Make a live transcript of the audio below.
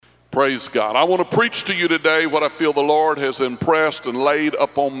Praise God. I want to preach to you today what I feel the Lord has impressed and laid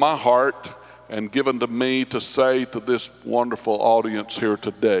upon my heart and given to me to say to this wonderful audience here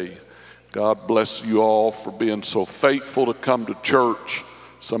today. God bless you all for being so faithful to come to church.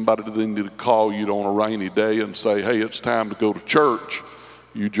 Somebody didn't need to call you on a rainy day and say, hey, it's time to go to church.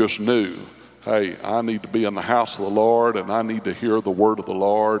 You just knew, hey, I need to be in the house of the Lord and I need to hear the word of the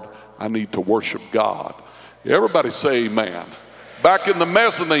Lord. I need to worship God. Everybody say amen. Back in the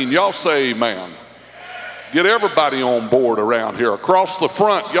mezzanine, y'all say amen. Get everybody on board around here. Across the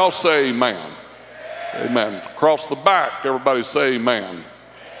front, y'all say amen. Amen. Across the back, everybody say amen.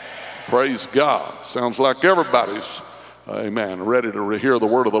 Praise God. Sounds like everybody's, amen, ready to hear the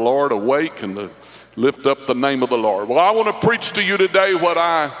word of the Lord, awake and to lift up the name of the Lord. Well, I want to preach to you today what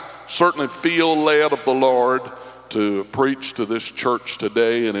I certainly feel led of the Lord to preach to this church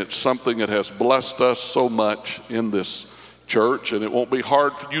today, and it's something that has blessed us so much in this church, and it won't be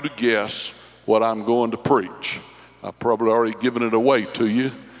hard for you to guess what I'm going to preach. I've probably already given it away to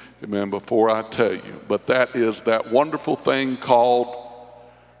you, amen, before I tell you. But that is that wonderful thing called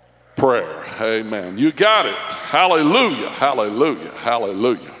prayer, amen. You got it. Hallelujah, hallelujah,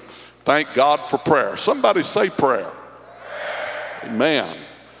 hallelujah. Thank God for prayer. Somebody say prayer. Amen.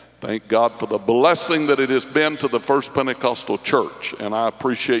 Thank God for the blessing that it has been to the First Pentecostal Church. And I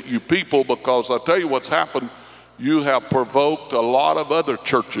appreciate you people, because I tell you what's happened. You have provoked a lot of other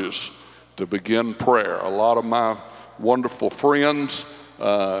churches to begin prayer. A lot of my wonderful friends,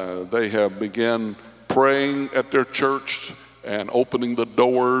 they have begun praying at their church and opening the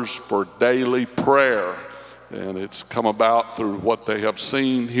doors for daily prayer. And it's come about through what they have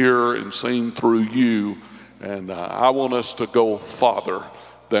seen here and seen through you. And I want us to go farther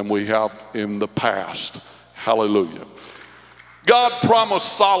than we have in the past. Hallelujah. God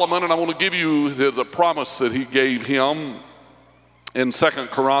promised Solomon, and I want to give you the promise that he gave him in 2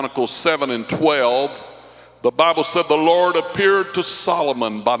 Chronicles 7:12. The Bible said, the Lord appeared to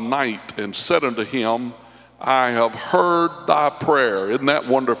Solomon by night and said unto him, I have heard thy prayer. Isn't that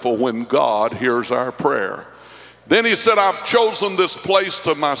wonderful when God hears our prayer? Then he said, I've chosen this place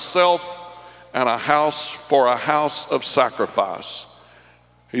to myself and a house for a house of sacrifice.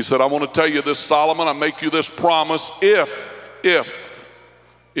 He said, I want to tell you this, Solomon, I make you this promise, if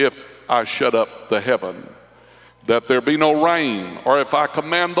I shut up the heaven, that there be no rain, or if I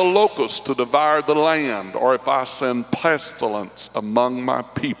command the locusts to devour the land, or if I send pestilence among my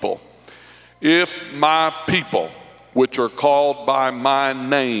people, if my people, which are called by my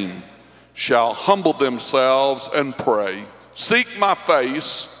name, shall humble themselves and pray, seek my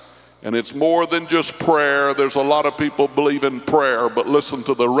face. And it's more than just prayer. There's a lot of people believe in prayer, but listen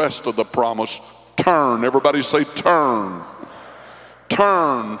to the rest of the promise. Turn. Everybody say turn.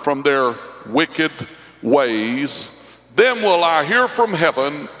 Turn from their wicked ways. Then will I hear from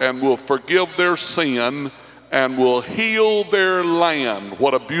heaven and will forgive their sin and will heal their land.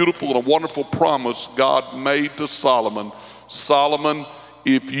 What a beautiful and a wonderful promise God made to Solomon. Solomon,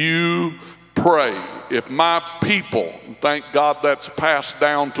 if you pray, if my people, thank God that's passed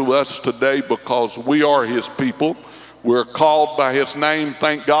down to us today because we are his people. We're called by his name.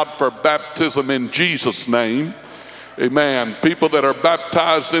 Thank God for baptism in Jesus' name. Amen. People that are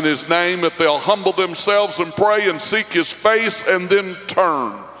baptized in his name, if they'll humble themselves and pray and seek his face and then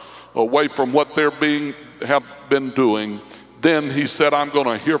turn away from what they're have been doing, then he said, I'm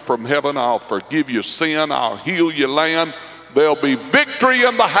going to hear from heaven. I'll forgive your sin. I'll heal your land. There'll be victory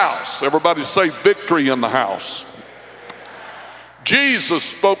in the house. Everybody say victory in the house. Jesus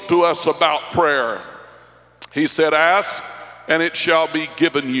spoke to us about prayer. He said, ask and it shall be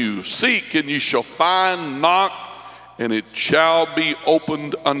given you. Seek and ye shall find. Knock and it shall be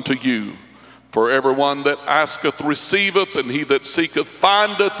opened unto you. For everyone that asketh receiveth, and he that seeketh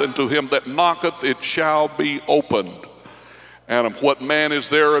findeth, and to him that knocketh it shall be opened. And of what man is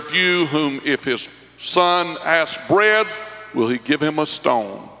there of you whom if his son asks bread, will he give him a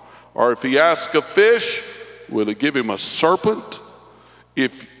stone? Or if he ask a fish, will he give him a serpent?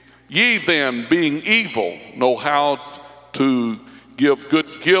 If ye then, being evil, know how to give good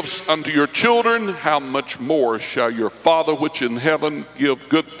gifts unto your children, how much more shall your Father which in heaven give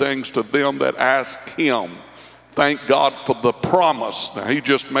good things to them that ask him? Thank God for the promise. Now, he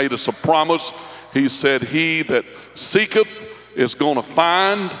just made us a promise. He said, he that seeketh is going to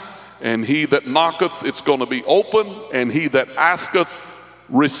find, and he that knocketh, it's going to be open, and he that asketh,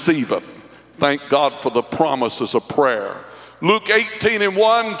 receiveth. Thank God for the promises of prayer. Luke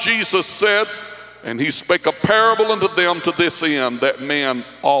 18:1, Jesus said, and he spake a parable unto them to this end, that men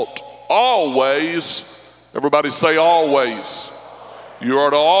ought always, everybody say always. You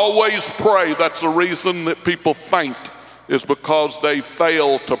are to always pray. That's the reason that people faint is because they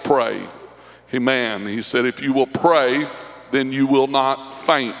fail to pray. Amen. He said, if you will pray, then you will not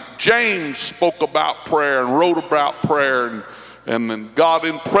faint. James spoke about prayer and wrote about prayer, and then God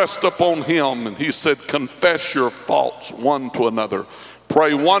impressed upon him, and he said, confess your faults one to another.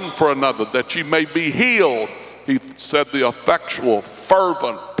 Pray one for another that ye may be healed. He said, the effectual,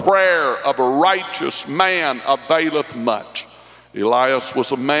 fervent prayer of a righteous man availeth much. Elias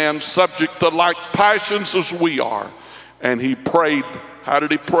was a man subject to like passions as we are, and he prayed. How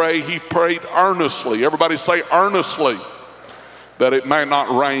did he pray? He prayed earnestly. Everybody say earnestly. That it may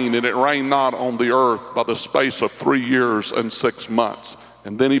not rain, and it rained not on the earth by the space of 3 years and 6 months.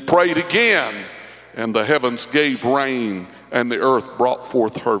 And then he prayed again, and the heavens gave rain, and the earth brought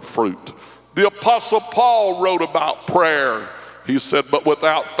forth her fruit. The Apostle Paul wrote about prayer. He said, but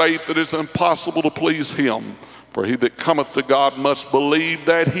without faith it is impossible to please him. For he that cometh to God must believe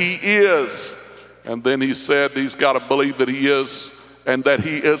that he is. And then he said he's got to believe that he is, and that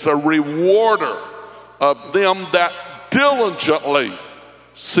he is a rewarder of them that diligently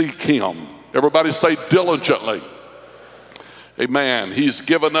seek him. Everybody say diligently. Amen. He's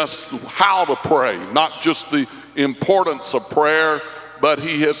given us how to pray, not just the importance of prayer, but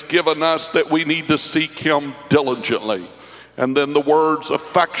he has given us that we need to seek him diligently. And then the words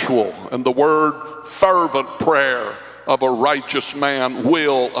effectual and the word fervent prayer of a righteous man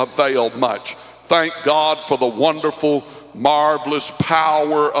will avail much. Thank God for the wonderful, marvelous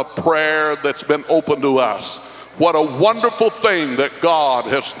power of prayer that's been open to us. What a wonderful thing that God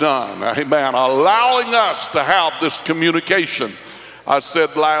has done. Amen. Allowing us to have this communication. I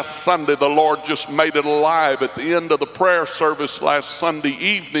said last Sunday, the Lord just made it alive at the end of the prayer service last Sunday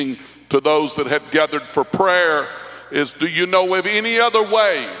evening to those that had gathered for prayer is, do you know of any other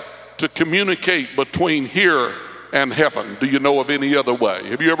way to communicate between here and heaven? Do you know of any other way?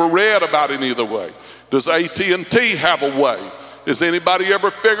 Have you ever read about any other way? Does AT&T have a way? Has anybody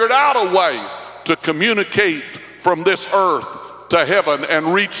ever figured out a way to communicate from this earth to heaven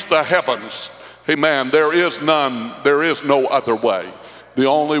and reach the heavens? Amen. There is no other way. The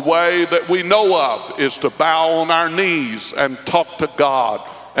only way that we know of is to bow on our knees and talk to God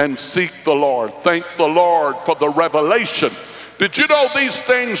and seek the Lord. Thank the Lord for the revelation. Did you know these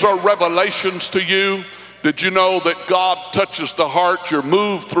things are revelations to you? Did you know that God touches the heart? You're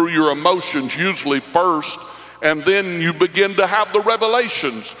moved through your emotions usually first, and then you begin to have the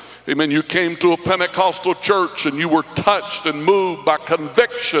revelations. Amen. You came to a Pentecostal church and you were touched and moved by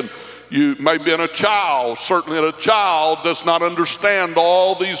conviction. You may have been a child. Certainly a child does not understand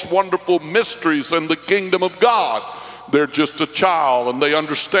all these wonderful mysteries in the kingdom of God. They're just a child, and they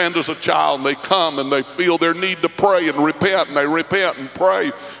understand as a child, and they come and they feel their need to pray and repent, and they repent and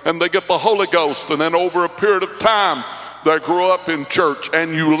pray, and they get the Holy Ghost. And then over a period of time, they grow up in church,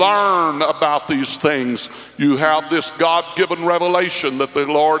 and you learn about these things. You have this God-given revelation that the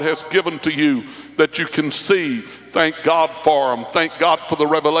Lord has given to you that you can see. Thank God for them. Thank God for the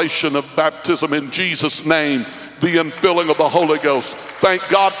revelation of baptism in Jesus' name, the infilling of the Holy Ghost. Thank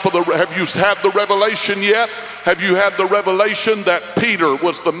God for have you had the revelation yet? Have you had the revelation that Peter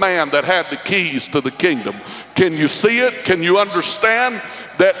was the man that had the keys to the kingdom? Can you see it? Can you understand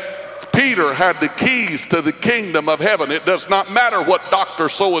that Peter had the keys to the kingdom of heaven? It does not matter what Dr.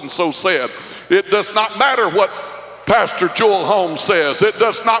 So-and-so said. It does not matter what Pastor Joel Holmes says. It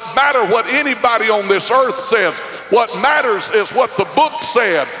does not matter what anybody on this earth says. What matters is what the book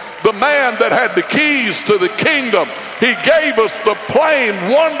said. The man that had the keys to the kingdom, he gave us the plain,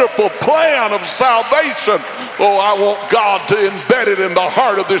 wonderful plan of salvation. Oh, I want God to embed it in the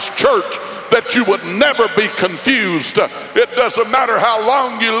heart of this church, that you would never be confused. It doesn't matter how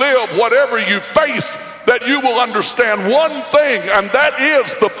long you live, whatever you face, that you will understand one thing, and that is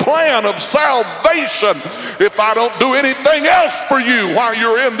the plan of salvation. If I don't do anything else for you while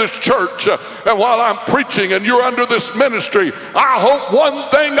you're in this church and while I'm preaching and you're under this ministry, I hope one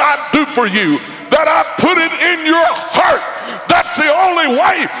thing I do for you, that I put it in your heart. That's the only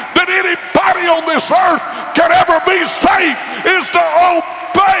way that anybody on this earth can ever be saved, is to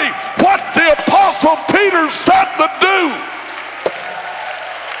obey what the Apostle Peter said to do.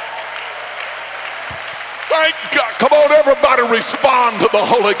 Thank God. Come on, everybody, respond to the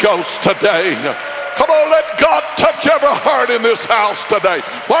Holy Ghost today. Come on, let God touch every heart in this house today.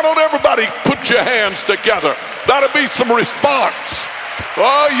 Why don't everybody put your hands together? That'll be some response.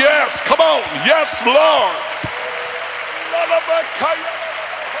 Oh, yes. Come on. Yes, Lord.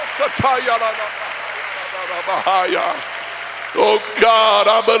 Oh, God,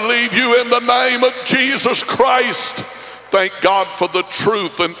 I believe you in the name of Jesus Christ. Thank God for the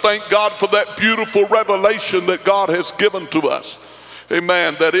truth, and thank God for that beautiful revelation that God has given to us.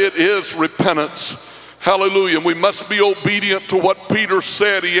 Amen. That it is repentance. Hallelujah. And we must be obedient to what Peter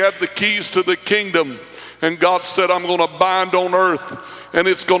said. He had the keys to the kingdom. And God said, I'm going to bind on earth and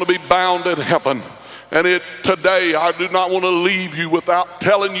it's going to be bound in heaven. And today, I do not want to leave you without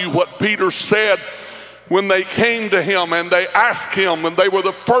telling you what Peter said when they came to him and they asked him, and they were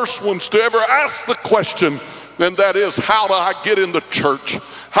the first ones to ever ask the question, and that is, how do I get in the church?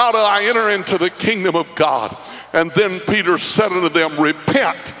 How do I enter into the kingdom of God? And then Peter said unto them,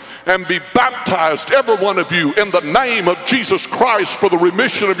 repent and be baptized, every one of you, in the name of Jesus Christ for the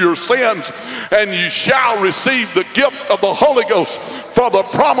remission of your sins, and you shall receive the gift of the Holy Ghost, for the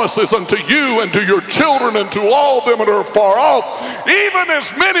promises unto you and to your children and to all them that are far off, even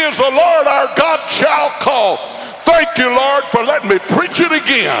as many as the Lord our God shall call. Thank you, Lord, for letting me preach it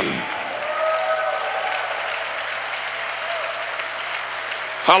again.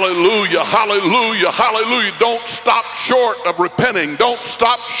 Hallelujah, hallelujah, hallelujah. Don't stop short of repenting. Don't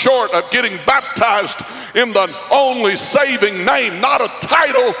stop short of getting baptized in the only saving name, not a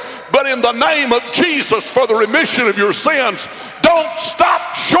title, but in the name of Jesus for the remission of your sins. Don't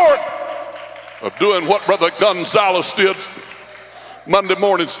stop short of doing what Brother Gonzalez did Monday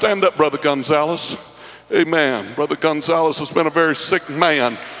morning. Stand up, Brother Gonzalez. Amen. Brother Gonzalez has been a very sick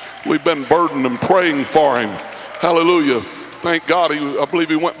man. We've been burdened and praying for him. Hallelujah. Thank God, I believe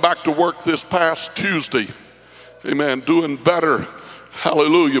he went back to work this past Tuesday. Amen, doing better.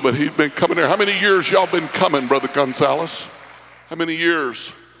 Hallelujah, but he'd been coming here. How many years y'all been coming, Brother Gonzalez? How many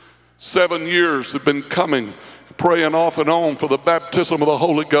years? 7 years they've been coming, praying off and on for the baptism of the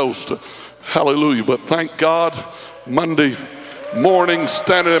Holy Ghost. Hallelujah, but thank God, Monday morning,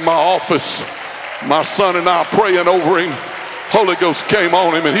 standing in my office, my son and I praying over him, Holy Ghost came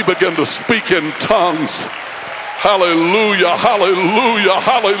on him and he began to speak in tongues. Hallelujah, hallelujah,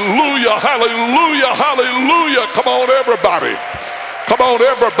 hallelujah, hallelujah, hallelujah. Come on, everybody. Come on,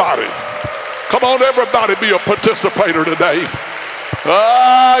 everybody. Come on, everybody, be a participator today.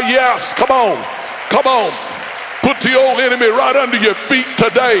 Yes, come on. Come on. Put the old enemy right under your feet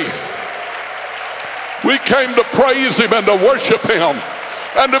today. We came to praise him and to worship him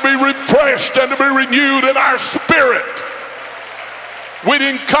and to be refreshed and to be renewed in our spirit. We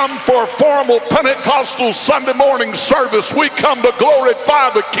didn't come for a formal Pentecostal Sunday morning service. We come to glorify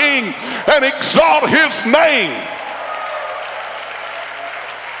the King and exalt his name.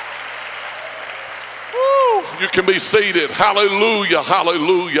 Woo. You can be seated. Hallelujah,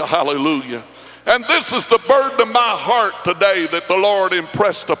 hallelujah, hallelujah. And this is the burden of my heart today that the Lord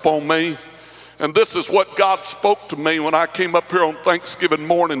impressed upon me. And this is what God spoke to me when I came up here on Thanksgiving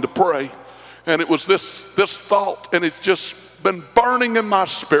morning to pray. And it was this thought, and it's just been burning in my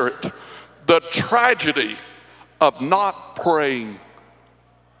spirit. The tragedy of not praying.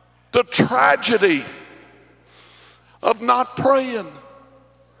 The tragedy of not praying.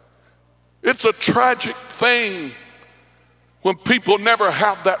 It's a tragic thing when people never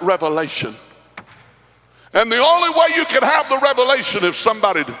have that revelation. And the only way you can have the revelation is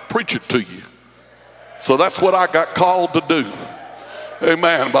somebody to preach it to you. So that's what I got called to do.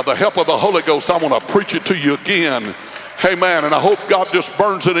 Amen. By the help of the Holy Ghost, I want to preach it to you again. Amen. And I hope God just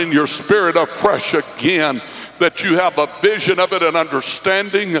burns it in your spirit afresh again, that you have a vision of it and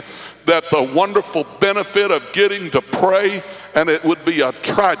understanding that the wonderful benefit of getting to pray, and it would be a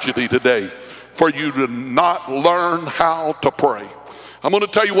tragedy today for you to not learn how to pray. I'm going to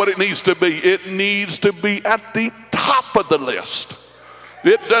tell you what it needs to be. It needs to be at the top of the list.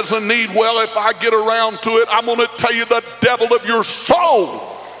 It doesn't need, well, if I get around to it. I'm going to tell you, the devil of your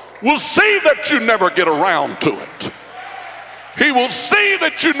soul will see that you never get around to it. He will see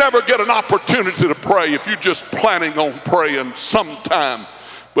that you never get an opportunity to pray if you're just planning on praying sometime.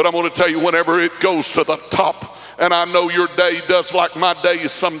 But I'm going to tell you, whenever it goes to the top, and I know your day does like my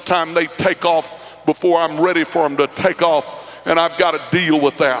days, sometime they take off before I'm ready for them to take off, and I've got to deal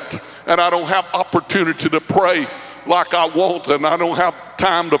with that. And I don't have opportunity to pray like I want, and I don't have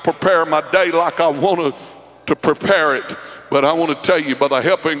time to prepare my day like I want to prepare it. But I want to tell you, by the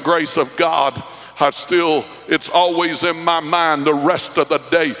help and grace of God, it's always in my mind the rest of the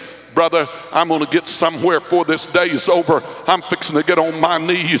day. Brother, I'm going to get somewhere before this day is over. I'm fixing to get on my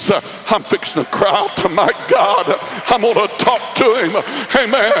knees. I'm fixing to cry out to my God. I'm going to talk to him.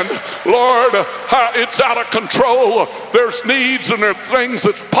 Amen. Lord, it's out of control. There's needs and there's things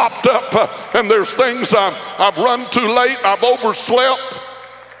that's popped up. And there's things I've run too late. I've overslept.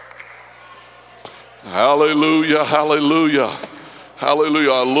 Hallelujah, hallelujah,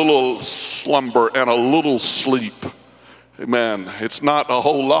 hallelujah. A little slumber and a little sleep. Amen. It's not a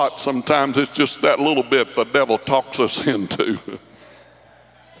whole lot. Sometimes it's just that little bit the devil talks us into.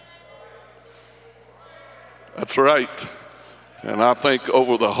 That's right. And I think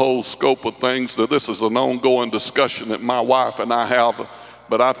over the whole scope of things, now this is an ongoing discussion that my wife and I have,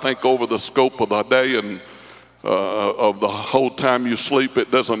 but I think over the scope of the day and of the whole time you sleep, it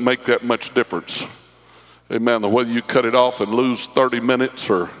doesn't make that much difference. Amen. Whether you cut it off and lose 30 minutes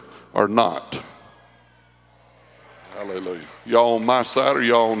or not. Hallelujah. Y'all on my side or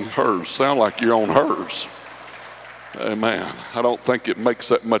y'all on hers? Sound like you're on hers. Amen. I don't think it makes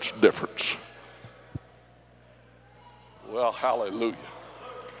that much difference. Well, hallelujah.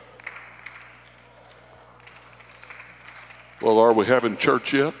 Well, are we having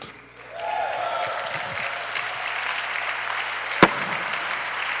church yet?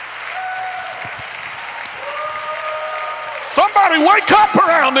 Somebody wake up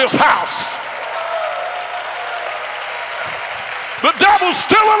around this house. The devil's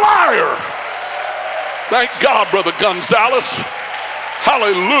still a liar. Thank God, Brother Gonzalez.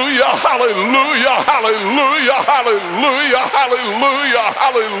 Hallelujah, hallelujah, hallelujah, hallelujah, hallelujah,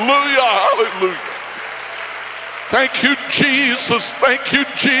 hallelujah, hallelujah. Thank you, Jesus. Thank you,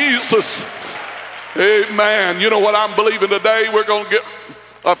 Jesus. Amen. You know what I'm believing today? We're going to get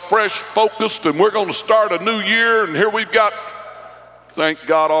a fresh focused and we're going to start a new year. And here we've got, thank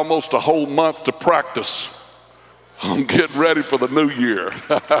God, almost a whole month to practice on getting ready for the new year.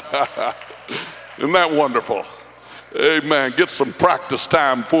 Isn't that wonderful? Amen. Get some practice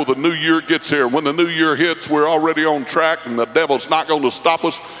time before the new year gets here. When the new year hits, we're already on track and the devil's not going to stop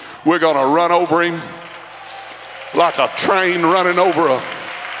us. We're going to run over him like a train running over a...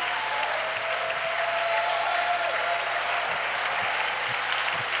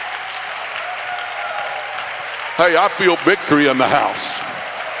 Hey, I feel victory in the house.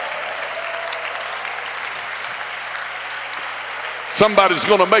 Somebody's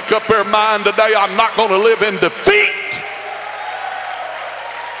going to make up their mind today, I'm not going to live in defeat.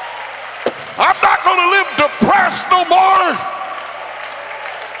 I'm not going to live depressed no more.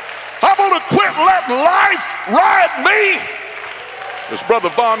 I'm going to quit letting life ride me, as Brother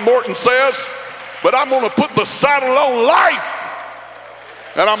Von Morton says, but I'm going to put the saddle on life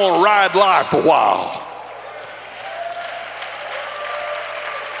and I'm going to ride life a while.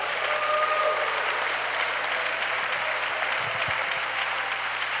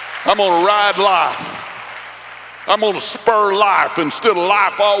 I'm going to ride life. I'm going to spur life. Instead of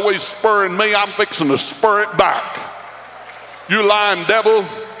life always spurring me, I'm fixing to spur it back. You lying devil,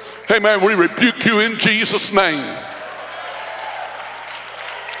 hey man, we rebuke you in Jesus' name.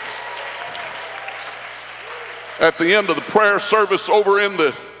 At the end of the prayer service over in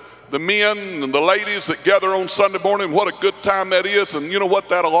the men and the ladies that gather on Sunday morning, what a good time that is. And you know what?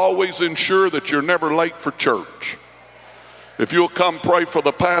 That'll always ensure that you're never late for church. If you'll come pray for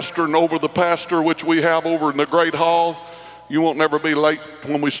the pastor and over the pastor, which we have over in the great hall, you won't never be late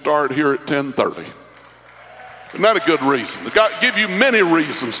when we start here at 10:30. Isn't that a good reason? God give you many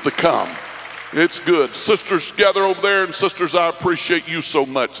reasons to come. It's good. Sisters gather over there, and sisters, I appreciate you so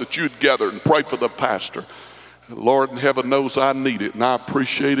much that you'd gather and pray for the pastor. Lord in heaven knows I need it, and I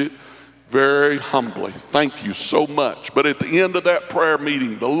appreciate it very humbly. Thank you so much. But at the end of that prayer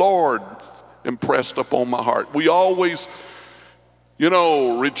meeting, the Lord impressed upon my heart. We always,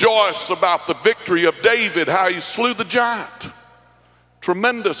 rejoice about the victory of David, how he slew the giant.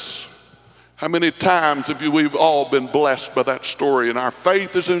 Tremendous. How many times have we've all been blessed by that story, and our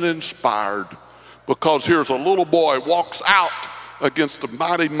faith isn't inspired because here's a little boy walks out against a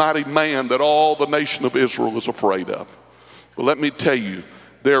mighty, mighty man that all the nation of Israel is afraid of. But let me tell you,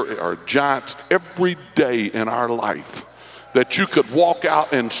 there are giants every day in our life that you could walk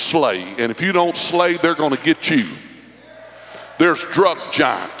out and slay, and if you don't slay, they're going to get you. There's drug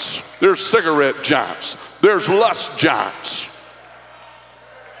giants. There's cigarette giants. There's lust giants.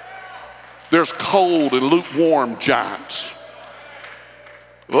 There's cold and lukewarm giants.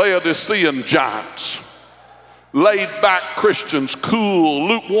 Laodicean giants. Laid back Christians, cool,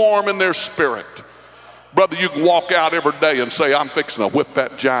 lukewarm in their spirit. Brother, you can walk out every day and say, I'm fixing to whip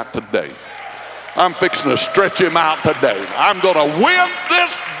that giant today. I'm fixing to stretch him out today. I'm going to win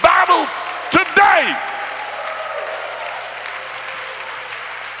this battle today.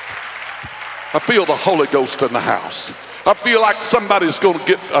 I feel the Holy Ghost in the house. I feel like somebody's going to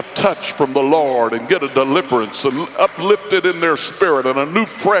get a touch from the Lord and get a deliverance and uplifted in their spirit and a new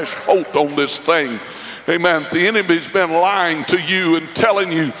fresh hope on this thing. Amen. The enemy's been lying to you and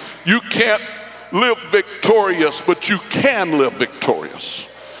telling you you can't live victorious, but you can live victorious.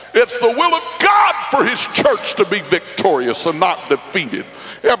 It's the will of God for his church to be victorious and not defeated.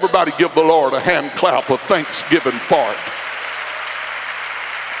 Everybody give the Lord a hand clap of thanksgiving for it.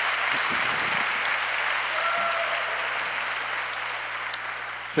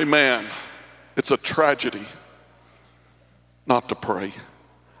 Amen. It's a tragedy not to pray.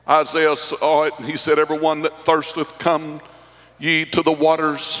 Isaiah saw it, and he said, everyone that thirsteth, come ye to the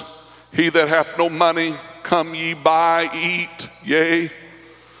waters. He that hath no money, come ye buy, eat, yea.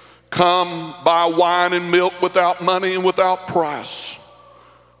 Come buy wine and milk without money and without price.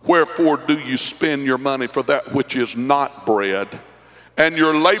 Wherefore do you spend your money for that which is not bread, and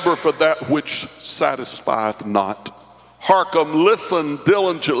your labor for that which satisfieth not? Hearken, listen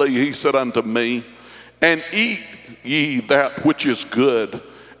diligently, he said unto me, and eat ye that which is good,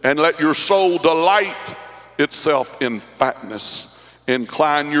 and let your soul delight itself in fatness.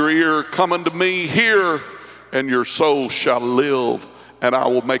 Incline your ear, come unto me, hear, and your soul shall live, and I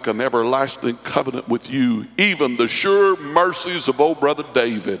will make an everlasting covenant with you, even the sure mercies of old brother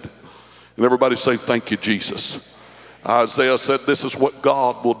David. And everybody say, thank you, Jesus. Isaiah said, this is what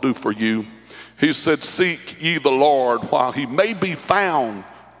God will do for you. He said, seek ye the Lord while he may be found.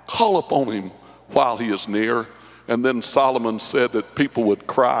 Call upon him while he is near. And then Solomon said that people would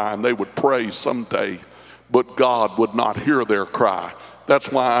cry and they would pray someday, but God would not hear their cry.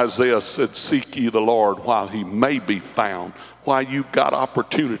 That's why Isaiah said, seek ye the Lord while he may be found, while you've got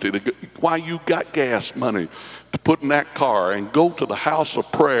opportunity, while you got gas money to put in that car and go to the house of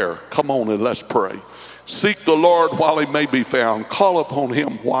prayer. Come on and let's pray. Seek the Lord while he may be found. Call upon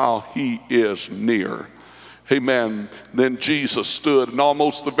him while he is near. Amen. Then Jesus stood, and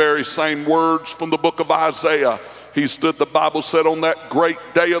almost the very same words from the book of Isaiah. He stood, the Bible said, on that great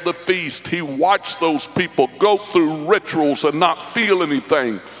day of the feast, he watched those people go through rituals and not feel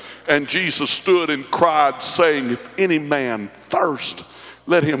anything. And Jesus stood and cried, saying, if any man thirst,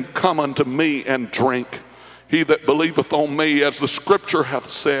 let him come unto me and drink. He that believeth on me, as the scripture hath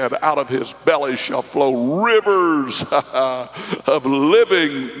said, out of his belly shall flow rivers of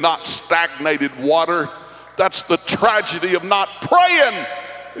living, not stagnated water. That's the tragedy of not praying.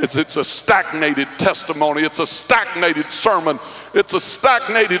 It's a stagnated testimony. It's a stagnated sermon. It's a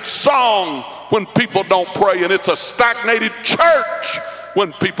stagnated song when people don't pray. And it's a stagnated church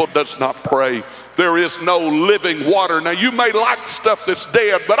when people does not pray. There is no living water. Now you may like stuff that's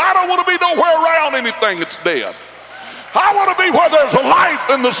dead, but I don't want to be nowhere around anything that's dead. I want to be where there's life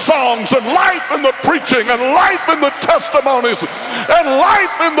in the songs and life in the preaching and life in the testimonies and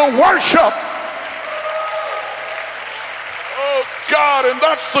life in the worship. Oh God, and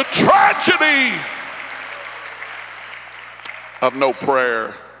that's the tragedy of no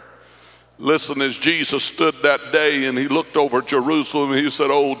prayer. Listen, as Jesus stood that day and he looked over Jerusalem, he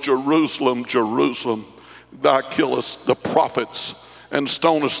said, oh, Jerusalem, Jerusalem, thou killest the prophets and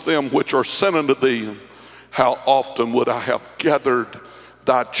stonest them which are sent unto thee. How often would I have gathered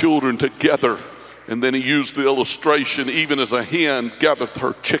thy children together? And then he used the illustration, even as a hen gathereth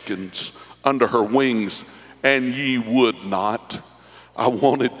her chickens under her wings, and ye would not. I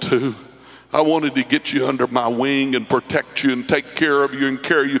wanted to get you under my wing and protect you and take care of you and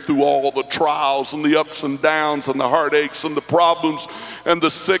carry you through all the trials and the ups and downs and the heartaches and the problems and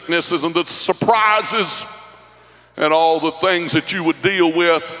the sicknesses and the surprises and all the things that you would deal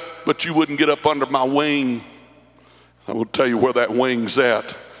with, but you wouldn't get up under my wing. I'm going to tell you where that wing's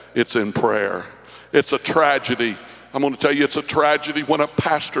at. It's in prayer. It's a tragedy. I'm going to tell you it's a tragedy when a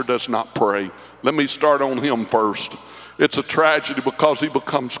pastor does not pray. Let me start on him first. It's a tragedy because he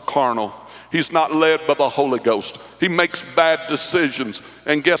becomes carnal. He's not led by the Holy Ghost. He makes bad decisions.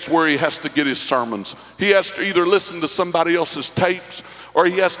 And guess where he has to get his sermons? He has to either listen to somebody else's tapes or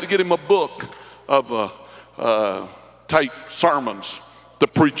he has to get him a book of tape sermons to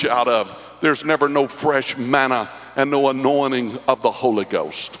preach out of. There's never no fresh manna and no anointing of the Holy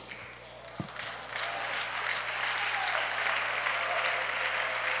Ghost.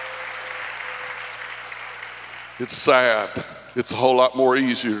 It's sad. It's a whole lot more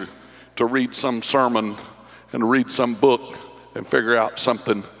easier to read some sermon and read some book and figure out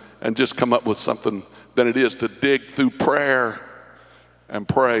something and just come up with something than it is to dig through prayer and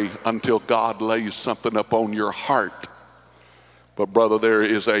pray until God lays something up on your heart. But brother, there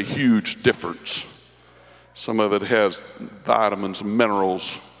is a huge difference. Some of it has vitamins,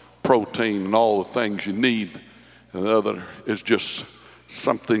 minerals, protein, and all the things you need. And the other is just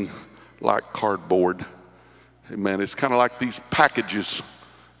something like cardboard. Amen. It's kind of like these packages,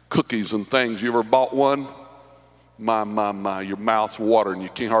 cookies and things. You ever bought one? My, your mouth's watering. You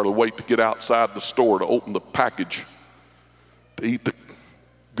can't hardly wait to get outside the store to open the package, to eat the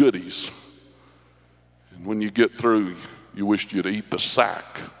goodies. And when you get through, you wished you'd eat the sack.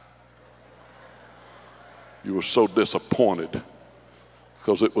 You were so disappointed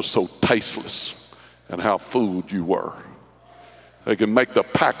because it was so tasteless and how food you were. They can make the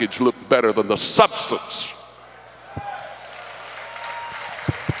package look better than the substance.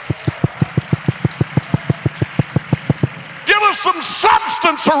 Give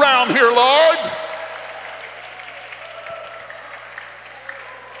giants around here, Lord.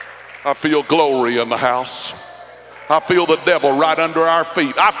 I feel glory in the house. I feel the devil right under our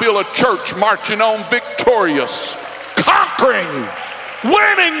feet. I feel a church marching on victorious, conquering,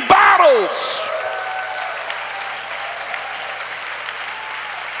 winning battles.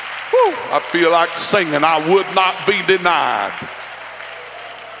 Woo, I feel like singing, I would not be denied.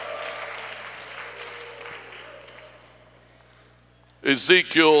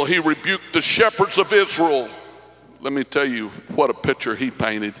 Ezekiel, he rebuked the shepherds of Israel. Let me tell you what a picture he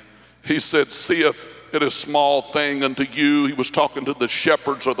painted. He said, "Seeth it a small thing unto you," he was talking to the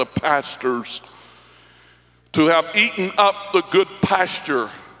shepherds or the pastors, "to have eaten up the good pasture,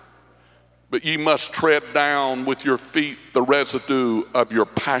 but ye must tread down with your feet the residue of your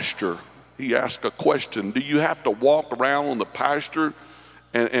pasture." He asked a question: do you have to walk around on the pasture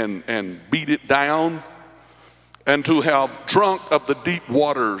and beat it down? "And to have drunk of the deep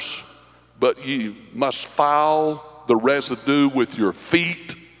waters, but ye must foul the residue with your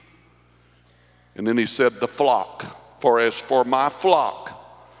feet." And then he said, "The flock, for as for my flock,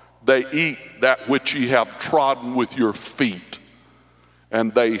 they eat that which ye have trodden with your feet,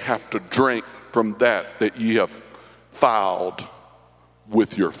 and they have to drink from that ye have fouled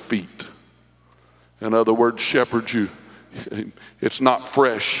with your feet." In other words, shepherds, it's not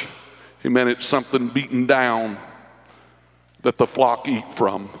fresh. He meant it's something beaten down that the flock eat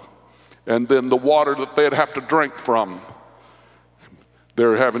from. And then the water that they'd have to drink from,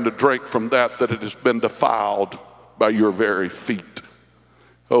 they're having to drink from that it has been defiled by your very feet.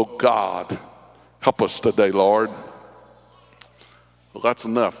 Oh God, help us today, Lord. Well, that's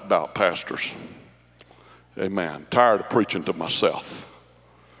enough about pastors. Amen. Tired of preaching to myself,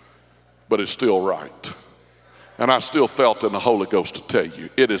 but it's still right. And I still felt in the Holy Ghost to tell you,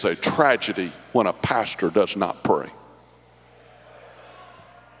 it is a tragedy when a pastor does not pray.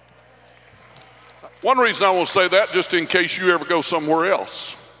 One reason I want to say that, just in case you ever go somewhere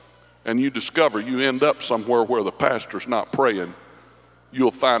else and you discover you end up somewhere where the pastor's not praying, you'll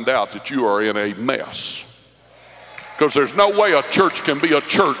find out that you are in a mess. Because there's no way a church can be a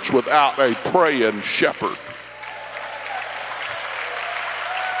church without a praying shepherd.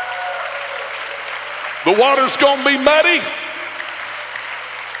 The water's going to be muddy.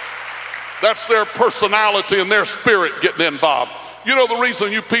 That's their personality and their spirit getting involved. You know the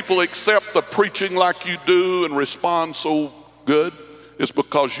reason you people accept the preaching like you do and respond so good is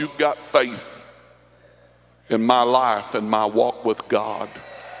because you've got faith in my life and my walk with God.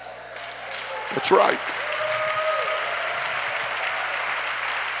 That's right.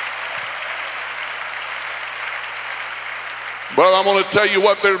 But I'm going to tell you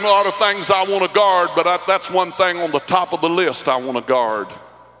what, there's a lot of things I want to guard, but that's one thing on the top of the list I want to guard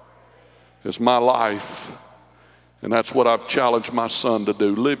is my life. And that's what I've challenged my son to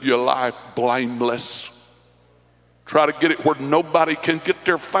do. Live your life blameless. Try to get it where nobody can get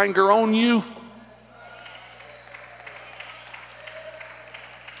their finger on you.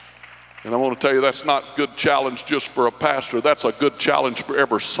 And I want to tell you, that's not a good challenge just for a pastor. That's a good challenge for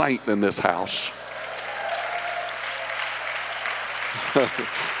every saint in this house.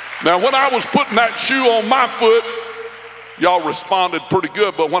 Now, when I was putting that shoe on my foot, y'all responded pretty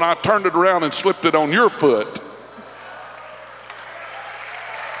good. But when I turned it around and slipped it on your foot,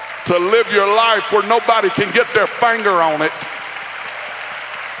 to live your life where nobody can get their finger on it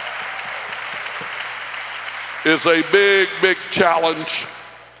is a big, big challenge.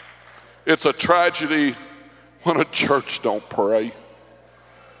 It's a tragedy when a church don't pray.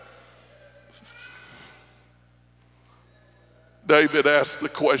 David asked the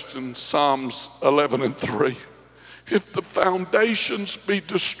question, Psalms 11:3, if the foundations be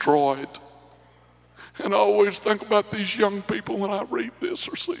destroyed. And I always think about these young people when I read this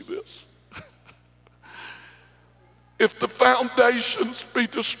or see this. If the foundations be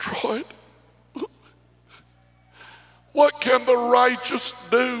destroyed, what can the righteous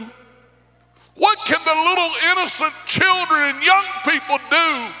do? What can the little innocent children and young people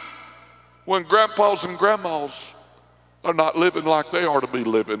do when grandpas and grandmas are not living like they are to be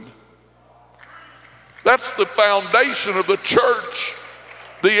living? That's the foundation of the church.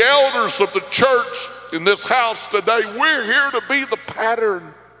 The elders of the church in this house today, we're here to be the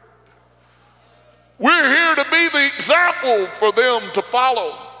pattern. We're here to be the example for them to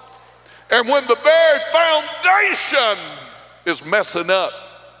follow. And when the very foundation is messing up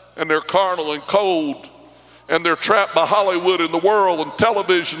and they're carnal and cold and they're trapped by Hollywood and the world and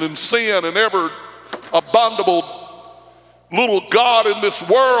television and sin and every abominable little God in this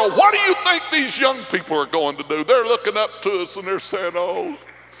world, what do you think these young people are going to do? They're looking up to us and they're saying, oh,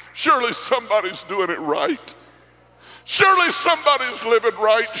 surely somebody's doing it right. Surely somebody's living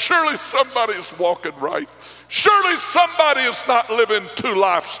right. Surely somebody's walking right. Surely somebody is not living two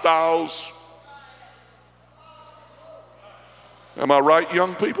lifestyles. Am I right,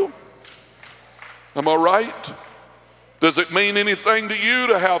 young people? Am I right? Does it mean anything to you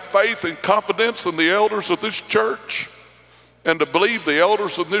to have faith and confidence in the elders of this church? And to believe the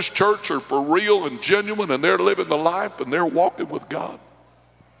elders of this church are for real and genuine and they're living the life and they're walking with God?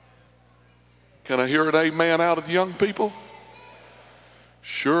 Can I hear an amen out of the young people?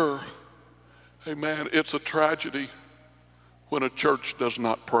 Sure. Amen. It's a tragedy when a church does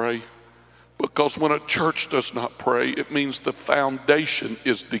not pray. Because when a church does not pray, it means the foundation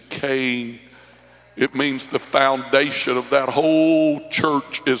is decaying. It means the foundation of that whole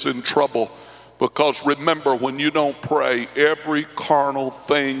church is in trouble. Because remember, when you don't pray, every carnal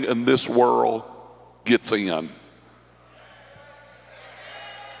thing in this world gets in.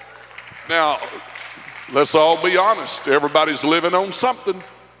 Now, let's all be honest. Everybody's living on something.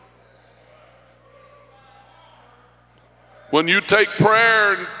 When you take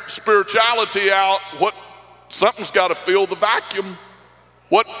prayer and spirituality out, something's got to fill the vacuum.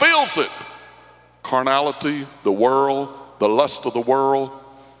 What fills it? Carnality, the world, the lust of the world.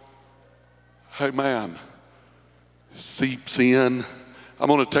 Hey man, seeps in. I'm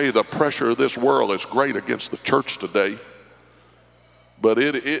going to tell you, the pressure of this world is great against the church today. But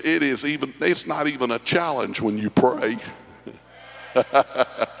it's not even a challenge when you pray.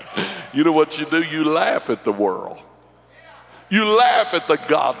 You know what you do? You laugh at the world. You laugh at the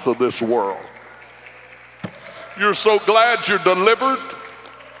gods of this world. You're so glad you're delivered.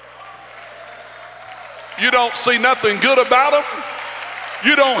 You don't see nothing good about them.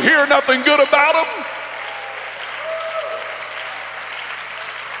 You don't hear nothing good about them.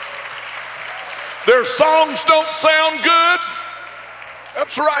 Their songs don't sound good.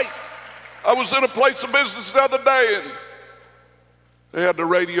 That's right. I was in a place of business the other day and they had the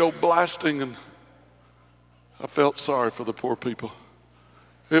radio blasting and I felt sorry for the poor people.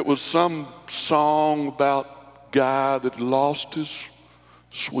 It was some song about a guy that lost his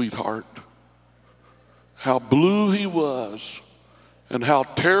sweetheart. How blue he was and how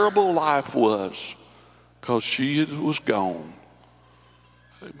terrible life was because she was gone.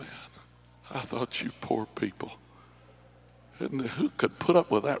 Amen. I thought, you poor people. And who could put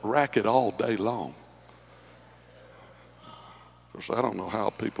up with that racket all day long? Of course, I don't know how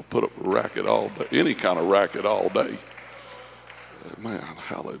people put up with racket all day, any kind of racket all day. Man,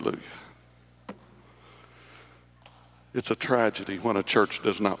 hallelujah. It's a tragedy when a church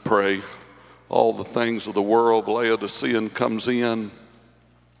does not pray. All the things of the world, Laodicean comes in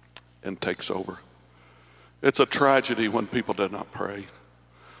and takes over. It's a tragedy when people do not pray.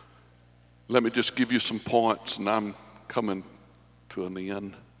 Let me just give you some points, and I'm coming to an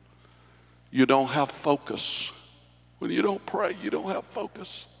end. You don't have focus. When you don't pray, you don't have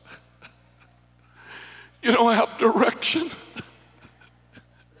focus. You don't have direction.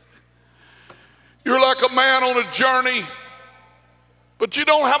 You're like a man on a journey, but you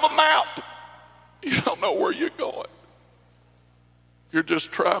don't have a map. You don't know where you're going. You're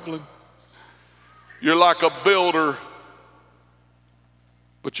just traveling. You're like a builder,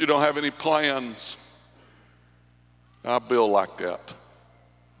 but you don't have any plans. I build like that.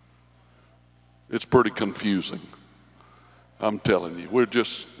 It's pretty confusing. I'm telling you, we're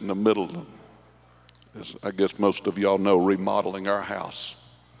just in the middle of, as I guess most of y'all know, remodeling our house.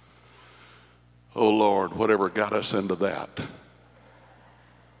 Oh Lord, whatever got us into that.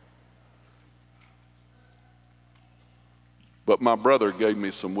 But my brother gave me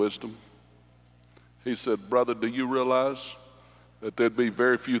some wisdom. He said, brother, do you realize that there'd be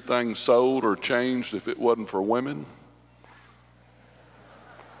very few things sold or changed if it wasn't for women?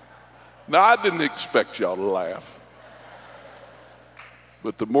 Now, I didn't expect y'all to laugh.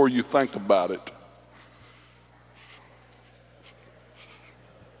 But the more you think about it,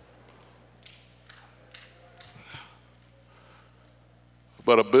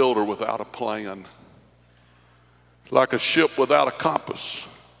 but a builder without a plan, like a ship without a compass.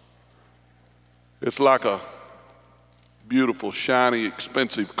 It's like a beautiful, shiny,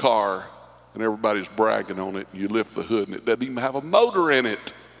 expensive car, and everybody's bragging on it, and you lift the hood, and it doesn't even have a motor in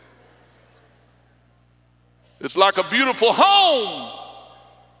it. It's like a beautiful home,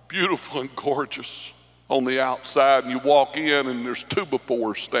 beautiful and gorgeous on the outside, and you walk in, and there's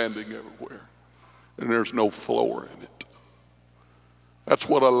 2x4s standing everywhere, and there's no floor in it. That's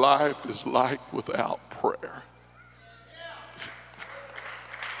what a life is like without prayer.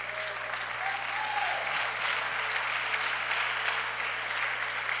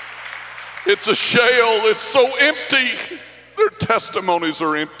 It's a shell. It's so empty. Their testimonies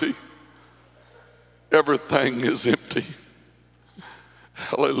are empty. everything is empty.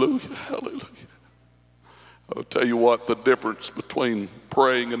 Hallelujah, hallelujah. I'll tell you what, the difference between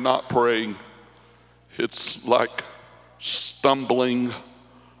praying and not praying, it's like stumbling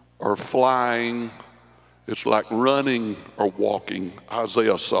or flying. It's like running or walking.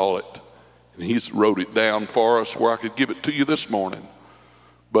 Isaiah saw it, and he wrote it down for us where I could give it to you this morning.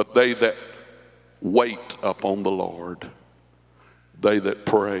 But they that wait upon the Lord, they that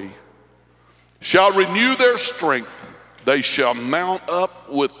pray, shall renew their strength. They shall mount up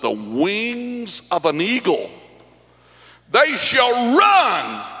with the wings of an eagle. They shall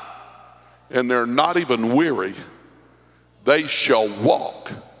run, and they're not even weary. They shall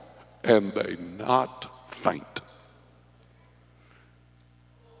walk, and they not faint.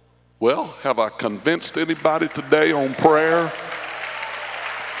 Well, have I convinced anybody today on prayer?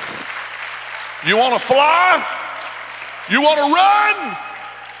 You want to fly? You want to run?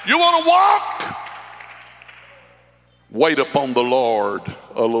 You want to walk? Wait upon the Lord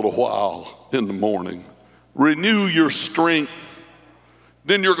a little while in the morning. Renew your strength.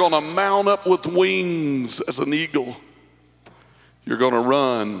 Then you're going to mount up with wings as an eagle. You're going to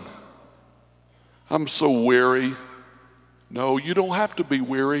run. I'm so weary. No, you don't have to be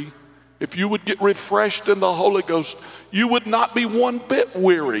weary. If you would get refreshed in the Holy Ghost, you would not be one bit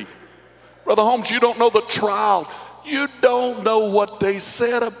weary. Brother Holmes, you don't know the trial. You don't know what they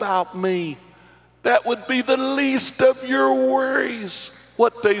said about me. That would be the least of your worries,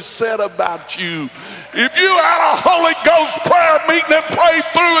 what they said about you. If you had a Holy Ghost prayer meeting and prayed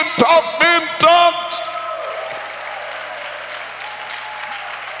through and talked in tongues,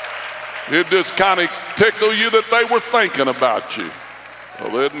 it just kind of tickle you that they were thinking about you.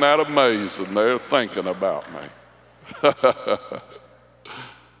 Well, isn't that amazing? They're thinking about me.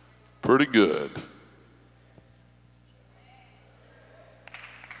 Pretty good.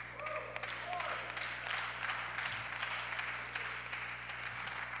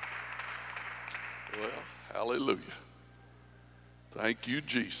 Well, hallelujah. Thank you,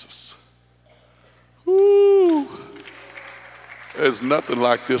 Jesus. Woo. There's nothing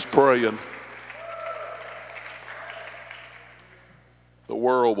like this praying. The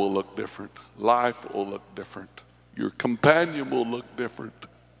world will look different. Life will look different. Your companion will look different.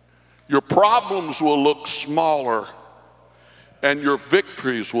 Your problems will look smaller, and your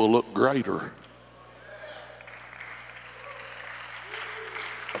victories will look greater.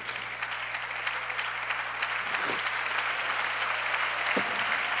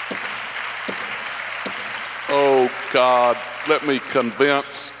 Oh God, let me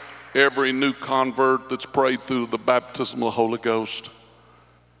convince every new convert that's prayed through the baptism of the Holy Ghost.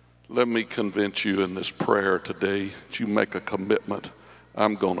 Let me convince you in this prayer today that you make a commitment.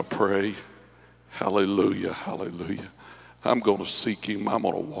 I'm going to pray. Hallelujah, hallelujah. I'm going to seek him. I'm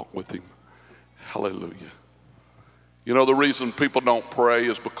going to walk with him. Hallelujah. You know, the reason people don't pray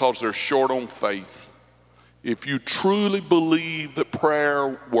is because they're short on faith. If you truly believe that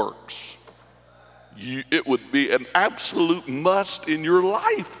prayer works, it would be an absolute must in your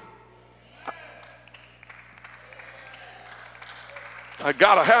life. I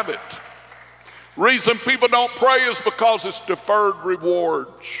gotta have it. Reason people don't pray is because it's deferred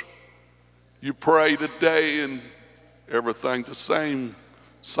rewards. You pray today and everything's the same.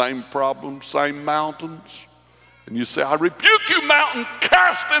 Same problems, same mountains. And you say, I rebuke you, mountain,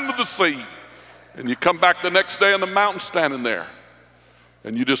 cast into the sea. And you come back the next day and the mountain's standing there.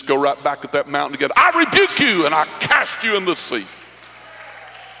 And you just go right back at that mountain again. I rebuke you and I cast you in the sea.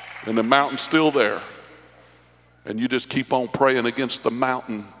 And the mountain's still there. And you just keep on praying against the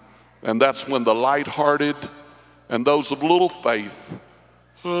mountain. And that's when the lighthearted and those of little faith,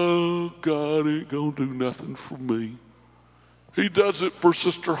 oh, God ain't gonna do nothing for me. He does it for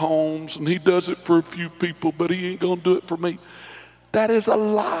Sister Holmes and he does it for a few people, but he ain't gonna do it for me. That is a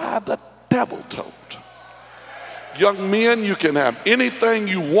lie the devil told. Young men, you can have anything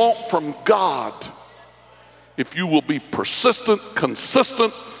you want from God if you will be persistent,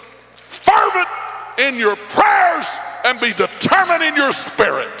 consistent, fervent in your prayers, and be determined in your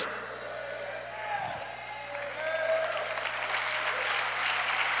spirit.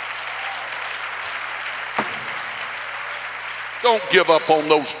 Don't give up on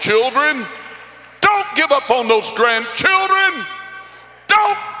those children. Don't give up on those grandchildren.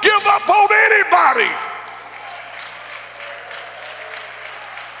 Don't give up on anybody.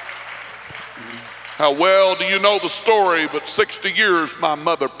 How well do you know the story? But 60 years my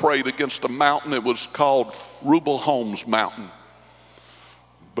mother prayed against a mountain. It was called Holmes Mountain.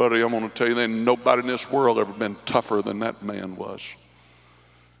 Buddy, I'm going to tell you, there ain't nobody in this world ever been tougher than that man was.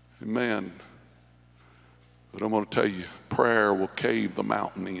 Amen. But I'm going to tell you, prayer will cave the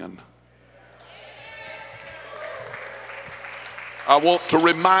mountain in. I want to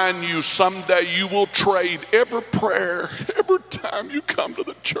remind you someday you will trade every prayer, every time you come to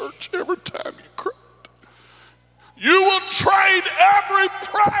the church, every time you cry. You will trade every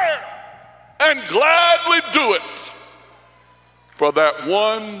prayer and gladly do it for that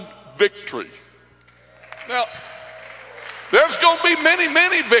one victory. Now, there's going to be many,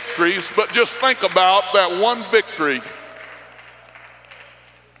 many victories, but just think about that one victory.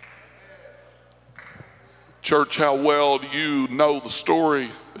 Church, how well do you know the story?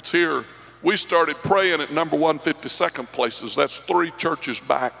 It's here. We started praying at number 152nd Places. That's 3 churches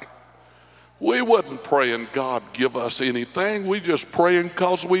back. We wasn't praying God give us anything. We just praying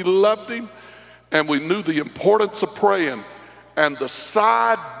because we loved him and we knew the importance of praying. And the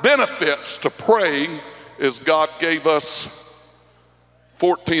side benefits to praying is God gave us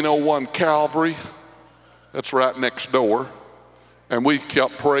 1401 Calvary. That's right next door. And we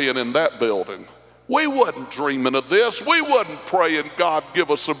kept praying in that building. We wasn't dreaming of this. We wasn't praying God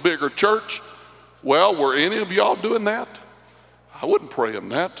give us a bigger church. Well, were any of y'all doing that? I wasn't praying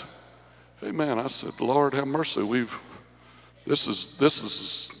that. Amen. I said, Lord, have mercy. This is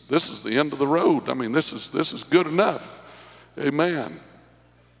the end of the road. I mean, this is good enough. Amen.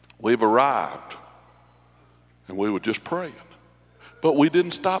 We've arrived. And we were just praying. But we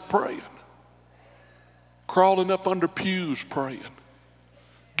didn't stop praying. Crawling up under pews praying.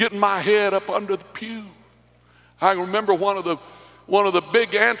 Getting my head up under the pew. I remember one of the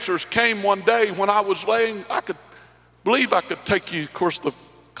big answers came one day when I was laying. I could believe I could take you. Of course, the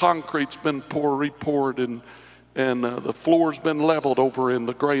concrete's been repoured and the floor's been leveled over in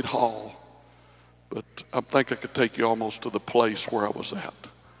the great hall. But I think I could take you almost to the place where I was at.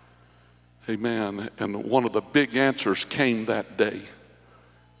 Amen. And one of the big answers came that day.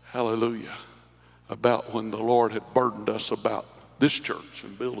 Hallelujah. About when the Lord had burdened us about this church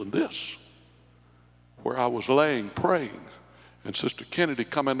and building this, where I was laying praying, and Sister Kennedy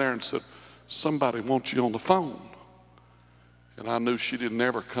come in there and said, somebody wants you on the phone. And I knew she didn't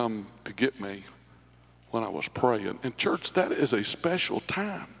ever come to get me when I was praying. And church, that is a special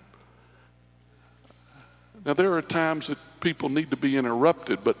time. Now there are times that people need to be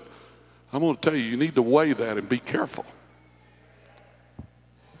interrupted, but I'm going to tell you, you need to weigh that and be careful.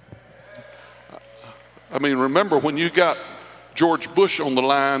 I mean, remember when you got George Bush on the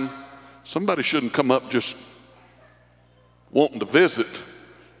line, somebody shouldn't come up just wanting to visit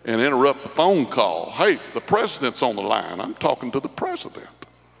and interrupt the phone call. Hey, the president's on the line. I'm talking to the president.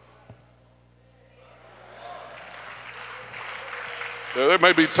 There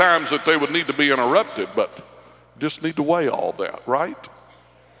may be times that they would need to be interrupted, but just need to weigh all that, right?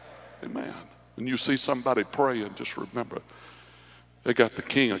 Amen. When you see somebody praying, just remember, they got the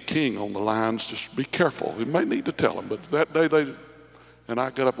king on the lines. Just be careful. You may need to tell them, but that day and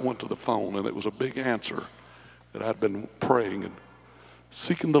I got up and went to the phone, and it was a big answer that I'd been praying and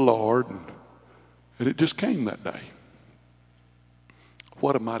seeking the Lord, and it just came that day.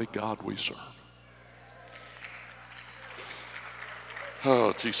 What a mighty God we serve.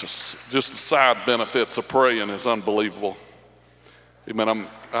 Oh, Jesus. Just the side benefits of praying is unbelievable. Amen.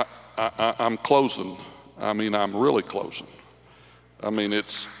 I'm closing. I mean, I'm really closing. I mean,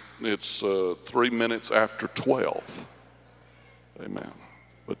 it's 3 minutes after 12. Amen.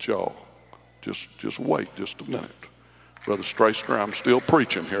 But y'all, just wait just a minute. Brother Stracer, I'm still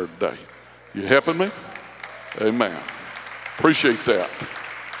preaching here today. You helping me? Amen. Appreciate that.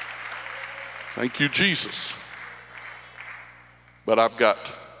 Thank you, Jesus. But I'm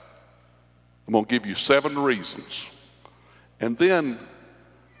going to give you 7 reasons. And then,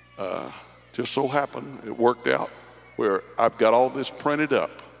 just so happened, it worked out where I've got all this printed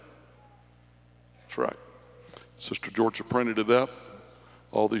up. That's right. Sister Georgia printed it up,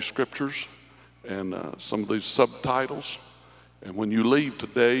 all these scriptures and some of these subtitles. And when you leave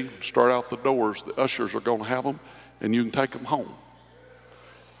today, start out the doors, the ushers are going to have them, and you can take them home.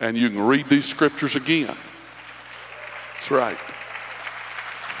 And you can read these scriptures again. That's right.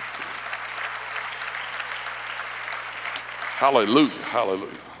 Hallelujah,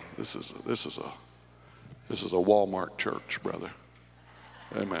 hallelujah. This is a Walmart church, brother.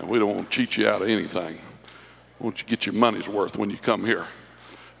 Amen. We don't want to cheat you out of anything. We want you to get your money's worth when you come here.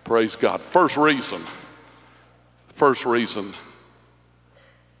 Praise God. First reason,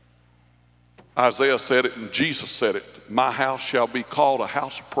 Isaiah said it and Jesus said it. My house shall be called a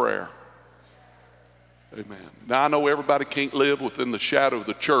house of prayer. Amen. Now I know everybody can't live within the shadow of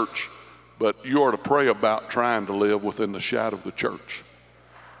the church, but you ought to pray about trying to live within the shadow of the church,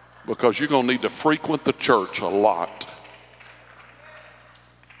 because you're going to need to frequent the church a lot.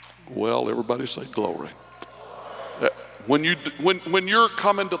 Well, everybody say glory. When you're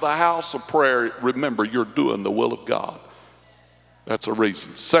coming to the house of prayer, remember you're doing the will of God. That's a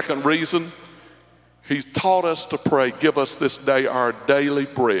reason. Second reason, he's taught us to pray, give us this day our daily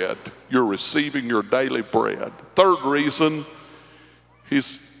bread. You're receiving your daily bread. Third reason,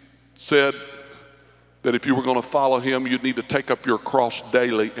 he's said that if you were going to follow him, you'd need to take up your cross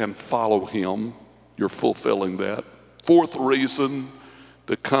daily and follow him. You're fulfilling that. Fourth reason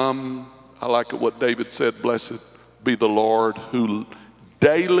to come, I like it what David said, blessed be the Lord who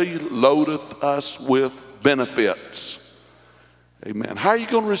daily loadeth us with benefits. Amen. How are you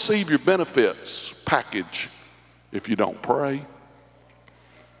going to receive your benefits package if you don't pray?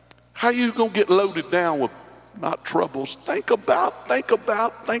 How are you going to get loaded down with not troubles? Think about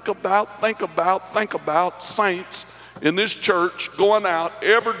saints in this church going out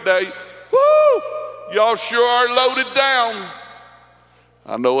every day. Woo! Y'all sure are loaded down.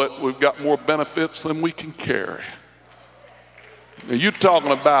 I know it. We've got more benefits than we can carry. Now, you're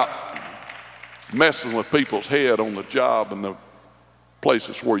talking about messing with people's head on the job and the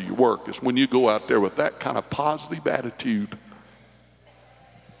places where you work. It's when you go out there with that kind of positive attitude.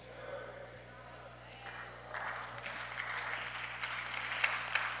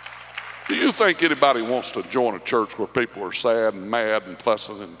 Do you think anybody wants to join a church where people are sad and mad and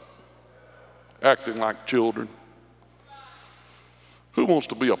fussing and acting like children? Who wants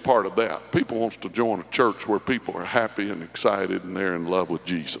to be a part of that? People wants to join a church where people are happy and excited and they're in love with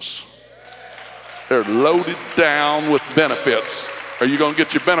Jesus. They're loaded down with benefits. Are you going to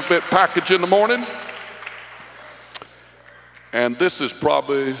get your benefit package in the morning? And this is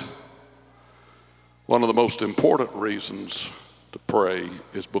probably one of the most important reasons to pray,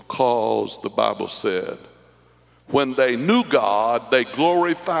 is because the Bible said, when they knew God, they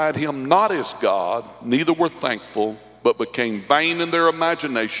glorified him not as God, neither were thankful, but became vain in their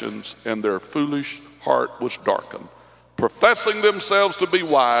imaginations, and their foolish heart was darkened. Professing themselves to be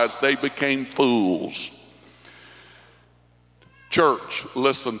wise, they became fools. Church,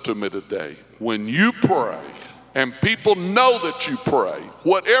 listen to me today. When you pray, and people know that you pray,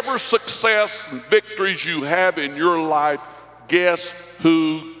 whatever success and victories you have in your life, guess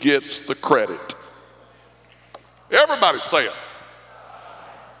who gets the credit? Everybody say it.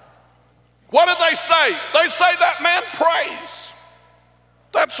 What do they say? They say that man prays.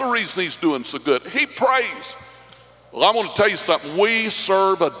 That's the reason he's doing so good. He prays. Well, I want to tell you something. We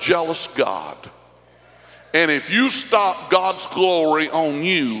serve a jealous God. And if you stop God's glory on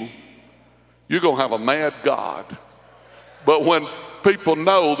you, you're going to have a mad God. But when people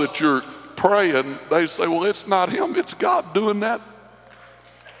know that you're praying, they say, well, it's not him, it's God doing that.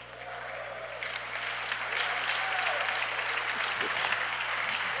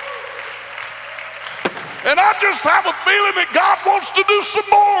 And I just have a feeling that God wants to do some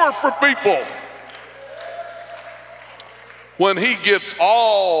more for people. When he gets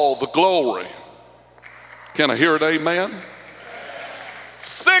all the glory. Can I hear it, amen?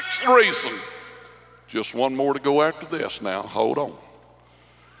 Sixth reason. Just one more to go after this now. Hold on.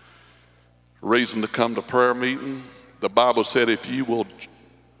 Reason to come to prayer meeting. The Bible said if you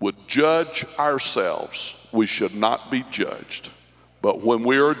would judge ourselves, we should not be judged. But when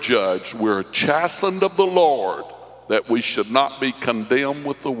we are judged, we're chastened of the Lord, that we should not be condemned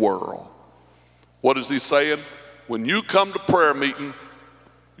with the world. What is he saying? When you come to prayer meeting,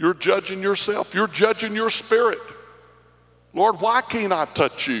 you're judging yourself. You're judging your spirit. Lord, why can't I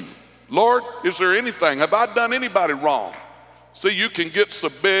touch you? Lord, is there anything? Have I done anybody wrong? See, you can get so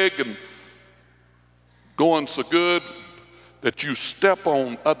big and going so good that you step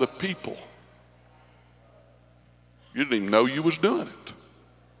on other people. You didn't even know you was doing it.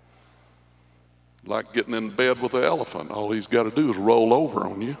 Like getting in bed with an elephant. All he's got to do is roll over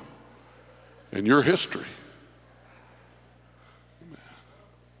on you and your history.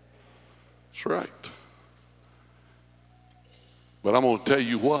 That's right. But I'm going to tell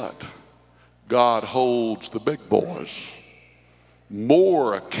you what. God holds the big boys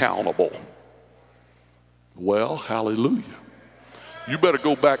more accountable. Well, hallelujah. You better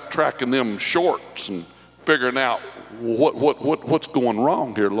go back tracking them shorts and figuring out what's going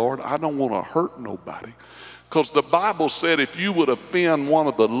wrong here, Lord. I don't want to hurt nobody. Because the Bible said if you would offend one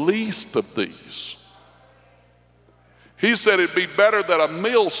of the least of these, he said it'd be better that a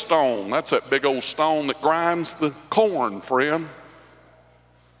millstone, that's that big old stone that grinds the corn, friend,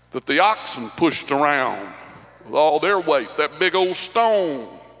 that the oxen pushed around with all their weight, that big old stone.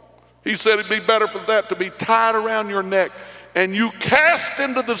 He said it'd be better for that to be tied around your neck and you cast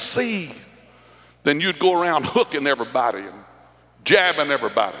into the sea than you'd go around hooking everybody and jabbing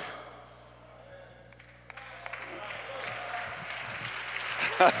everybody.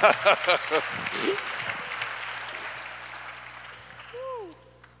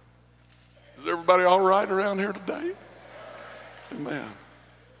 Is everybody all right around here today? Amen.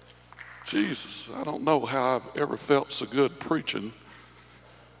 Jesus, I don't know how I've ever felt so good preaching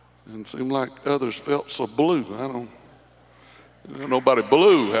and seemed like others felt so blue. I don't nobody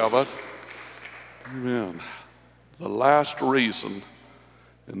blue, have I? Amen. The last reason,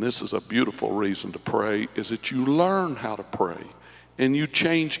 and this is a beautiful reason to pray, is that you learn how to pray and you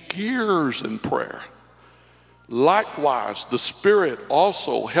change gears in prayer. Likewise, the Spirit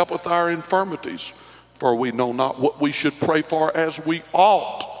also helpeth our infirmities, for we know not what we should pray for as we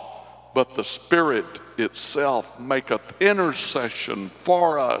ought, but the Spirit itself maketh intercession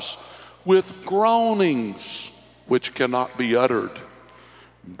for us with groanings which cannot be uttered.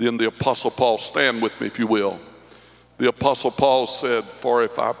 Then the Apostle Paul, stand with me if you will. The Apostle Paul said, for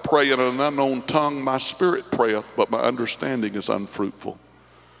if I pray in an unknown tongue, my spirit prayeth, but my understanding is unfruitful.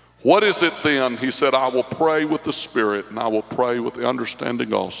 What is it then? He said, I will pray with the Spirit, and I will pray with the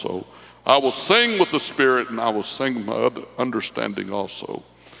understanding also. I will sing with the Spirit, and I will sing my other understanding also.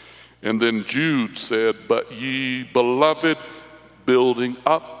 And then Jude said, but ye beloved, building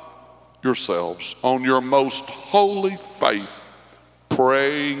up yourselves on your most holy faith,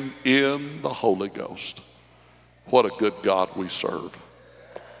 praying in the Holy Ghost. What a good God we serve.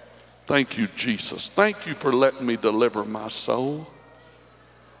 Thank you, Jesus. Thank you for letting me deliver my soul.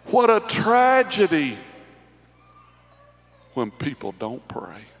 What a tragedy when people don't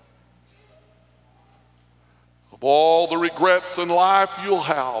pray. Of all the regrets in life you'll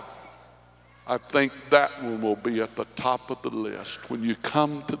have, I think that one will be at the top of the list when you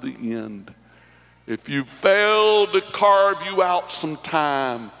come to the end. If you fail to carve you out some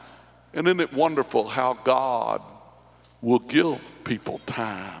time, and isn't it wonderful how God will give people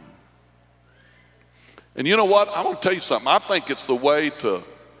time? And you know what? I want to tell you something. I think it's the way to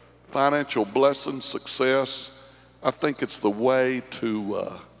financial blessing, success. I think it's the way to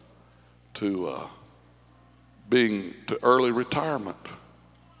early retirement.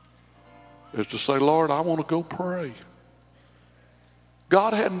 Is to say, Lord, I want to go pray.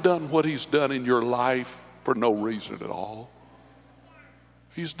 God hadn't done what he's done in your life for no reason at all.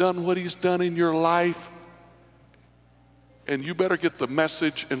 He's done what he's done in your life, and you better get the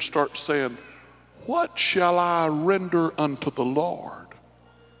message and start saying, what shall I render unto the Lord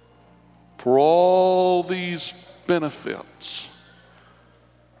for all these benefits?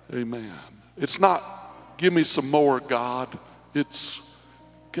 Amen. It's not, give me some more, God. It's,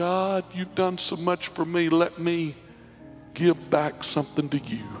 God, you've done so much for me. Let me give back something to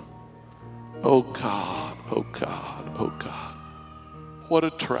you. Oh God, oh God, oh God. What a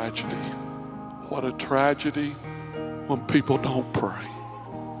tragedy. What a tragedy when people don't pray.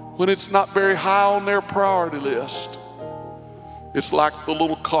 When it's not very high on their priority list. It's like the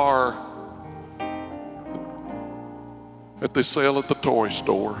little car that they sell at the toy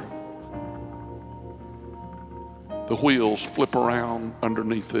store. The wheels flip around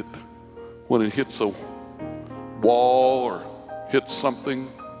underneath it. When it hits a wall or hits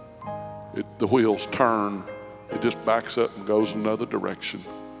something, the wheels turn. It just backs up and goes another direction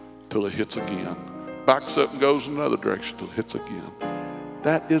till it hits again. Backs up and goes another direction till it hits again.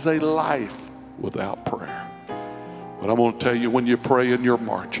 That is a life without prayer. But I'm going to tell you, when you're praying, you're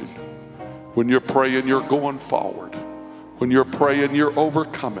marching. When you're praying, you're going forward. When you're praying, you're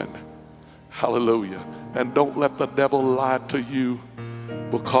overcoming. Hallelujah. And don't let the devil lie to you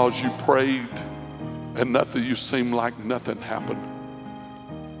because you prayed and you seem like nothing happened.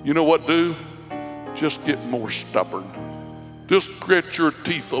 You know what do? Just get more stubborn. Just grit your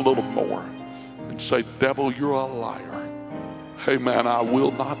teeth a little more and say, devil, you're a liar. Hey man, I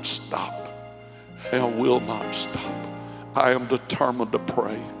will not stop. I will not stop. I am determined to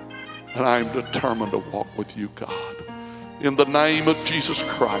pray, and I am determined to walk with you, God. In the name of Jesus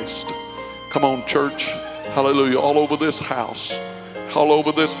Christ. Come on, church. Hallelujah. All over this house, all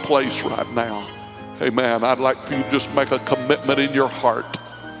over this place right now. Amen. I'd like for you to just make a commitment in your heart.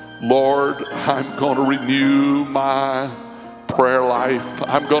 Lord, I'm going to renew my prayer life.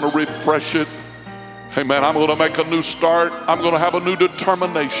 I'm going to refresh it. Amen. I'm going to make a new start. I'm going to have a new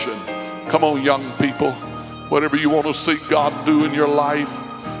determination. Come on, young people. Whatever you want to see God do in your life,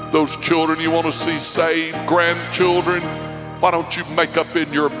 those children you want to see saved, grandchildren, why don't you make up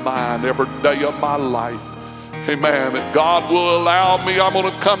in your mind every day of my life, amen, that God will allow me, I'm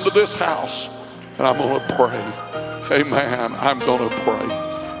going to come to this house and I'm going to pray. Amen. I'm going to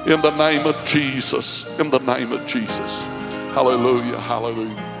pray in the name of Jesus. In the name of Jesus. Hallelujah.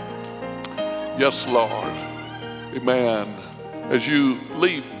 Hallelujah. Yes, Lord. Amen. As you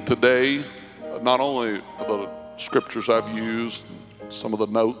leave today, not only the scriptures I've used, some of the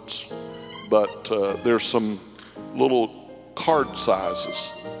notes, but there's some little card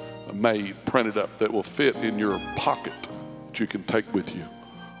sizes made, printed up, that will fit in your pocket that you can take with you.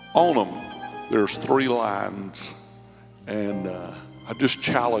 On them, there's 3 lines, and I just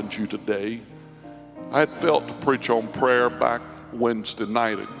challenge you today. I had felt to preach on prayer back Wednesday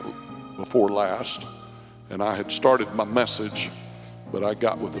night before last, and I had started my message, but I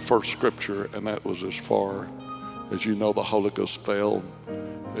got with the first scripture, and that was as far as you know the Holy Ghost fell.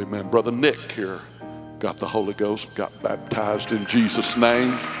 Amen. Brother Nick here got the Holy Ghost, got baptized in Jesus'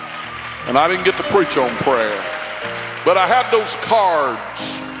 name. And I didn't get to preach on prayer, but I had those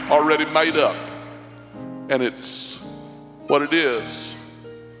cards already made up. And it's what it is.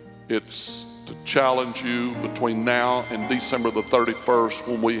 It's to challenge you between now and December the 31st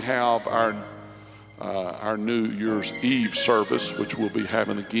when we have our New Year's Eve service, which we'll be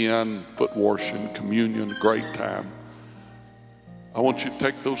having again, foot washing, communion, great time. I want you to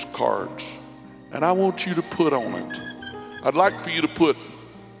take those cards and I want you to put on it. I'd like for you to put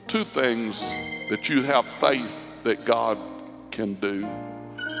 2 things that you have faith that God can do.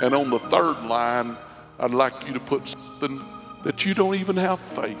 And on the 3rd line, I'd like you to put something that you don't even have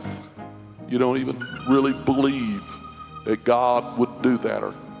faith. You don't even really believe that God would do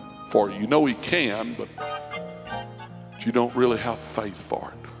that for you. You know He can, but you don't really have faith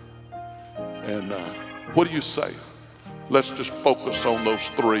for it. And what do you say? Let's just focus on those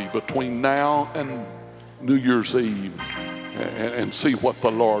 3 between now and New Year's Eve and see what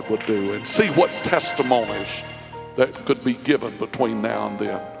the Lord would do and see what testimonies that could be given between now and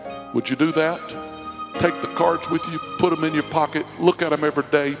then. Would you do that? Take the cards with you, put them in your pocket, look at them every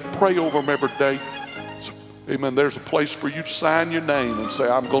day, pray over them every day. Amen. There's a place for you to sign your name and say,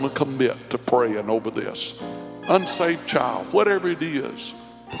 I'm going to commit to praying over this. Unsaved child, whatever it is,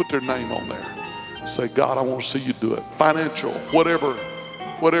 put their name on there. Say, God, I want to see you do it. Financial,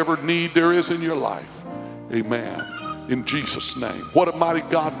 whatever need there is in your life. Amen. In Jesus' name. What a mighty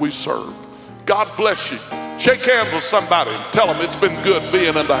God we serve. God bless you. Shake hands with somebody and tell them it's been good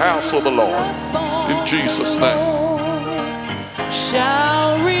being in the house of the Lord. In Jesus' name.